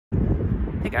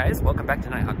guys, welcome back to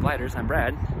Nighthawk Gliders. I'm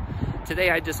Brad. Today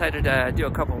I decided to do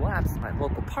a couple laps at my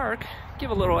local park, give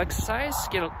a little exercise,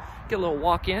 get a little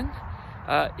walk in.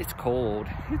 It's cold.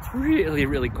 It's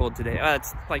really cold today.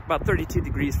 It's like about 32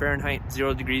 degrees Fahrenheit,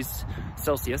 0 degrees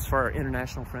Celsius for our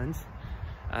international friends.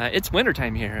 It's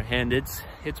wintertime here and it's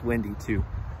windy too.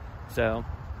 So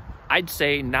I'd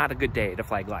say not a good day to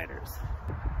fly gliders.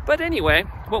 But anyway,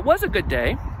 what was a good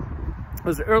day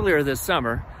was earlier this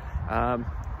summer.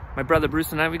 My brother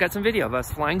Bruce and I, we got some video of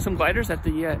us flying some gliders at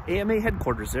the AMA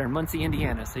headquarters there in Muncie,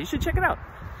 Indiana. So you should check it out.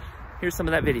 Here's some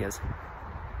of that videos.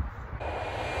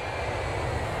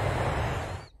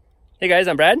 Hey guys,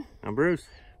 I'm Brad. I'm Bruce.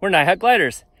 We're Nighthawk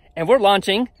Gliders, and we're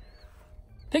launching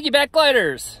Piggyback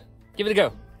gliders. Give it a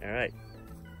go. All right,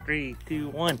 3, 2,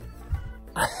 1.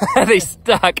 They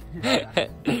stuck.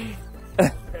 They're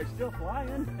still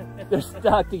flying. They're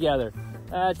stuck together.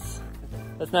 That's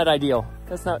not ideal.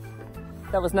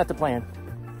 That was not the plan.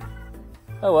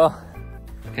 Oh well.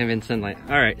 Kind of in sunlight.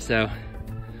 All right, so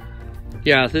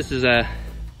yeah, this is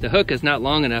the hook is not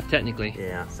long enough technically.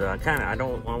 Yeah, so I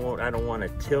don't want to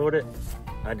tilt it.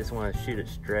 I just want to shoot it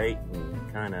straight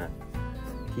and kind of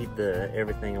keep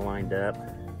everything lined up.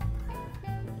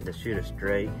 Just shoot it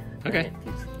straight. Okay. And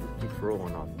it keeps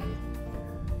rolling off me.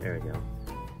 There we go.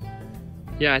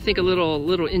 Yeah, I think a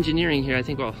little engineering here. I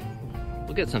think we'll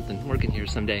get something working here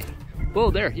someday. Whoa,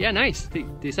 there. Yeah, nice.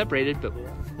 They separated, but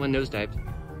one nosedived.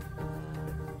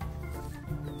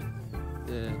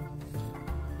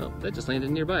 Oh, that just landed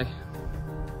nearby.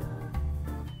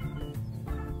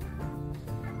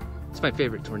 It's my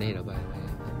favorite tornado, by the way.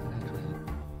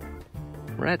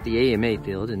 We're at the AMA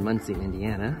field in Muncie,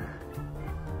 Indiana,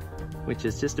 which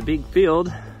is just a big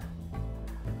field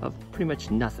of pretty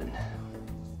much nothing.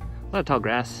 A lot of tall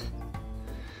grass.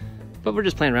 But we're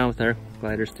just playing around with our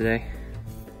gliders today.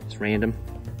 It's random.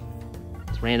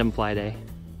 It's random fly day.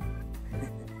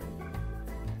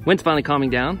 Wind's finally calming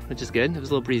down, which is good. It was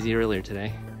a little breezy earlier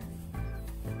today.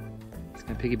 It's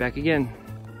gonna piggyback again.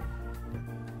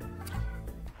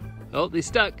 Oh, they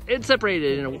stuck. It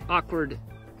separated in an awkward.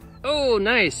 Oh,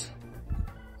 nice.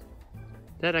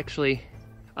 That actually,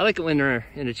 I like it when they're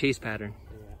in a chase pattern.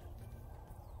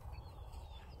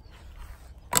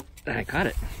 I caught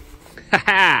it.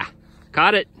 Haha!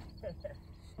 Caught it.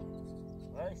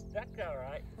 Well, it stuck all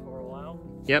right for a while.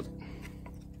 Yep.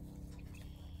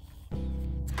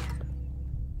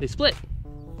 They split.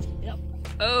 Yep.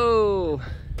 Oh.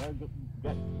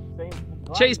 Got same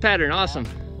Chase pattern, awesome.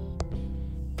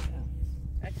 Yeah.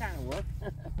 That kind of worked.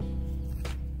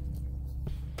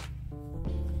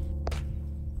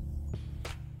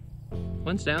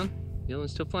 One's down, the other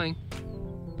one's still flying.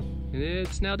 And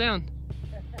it's now down.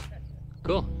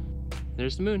 Cool.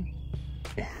 There's the moon.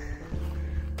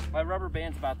 My rubber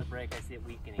band's about to break. I see it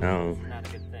weakening. Oh. It's not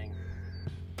a good thing.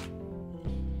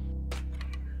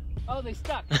 Oh, they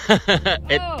stuck.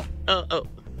 Oh.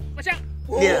 Watch out.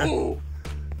 Yeah. Whoa.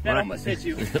 That What? almost hit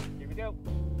you. Here we go.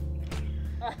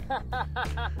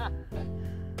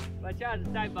 Watch out, it's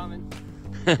dive bombing.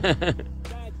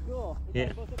 That's cool. Yeah.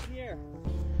 They're both up in the air.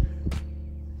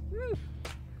 Woo.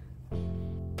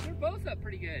 They're both up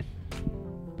pretty good.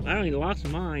 I only lost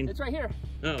mine. It's right here.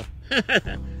 Oh.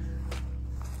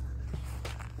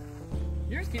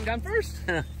 Yours came down first.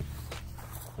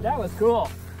 That was cool.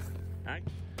 I-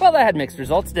 Well, that had mixed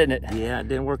results, didn't it? Yeah, it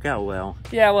didn't work out well.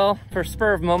 Yeah, well, for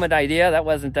spur of moment idea, that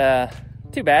wasn't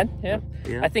too bad. Yeah.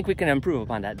 Yeah. I think we can improve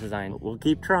upon that design. We'll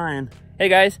keep trying. Hey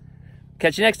guys,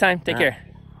 catch you next time. Take care.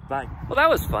 Bye. Well, that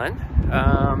was fun.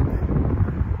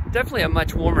 Definitely a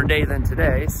much warmer day than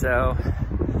today, so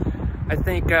I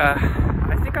think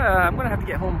I'm gonna have to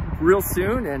get home real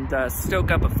soon and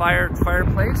stoke up a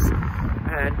fireplace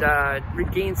and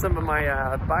regain some of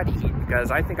my body heat,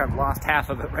 because I think I've lost half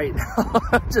of it right now.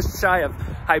 I'm just shy of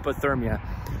hypothermia.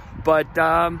 But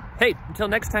hey, until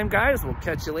next time guys, we'll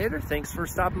catch you later. Thanks for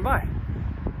stopping by.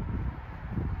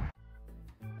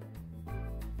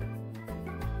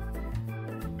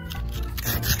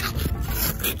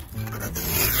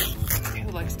 Who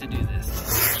likes to do this?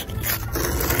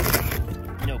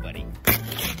 Nobody.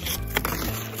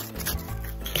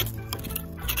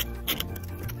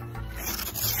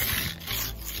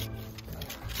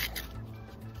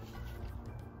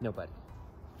 Nobody.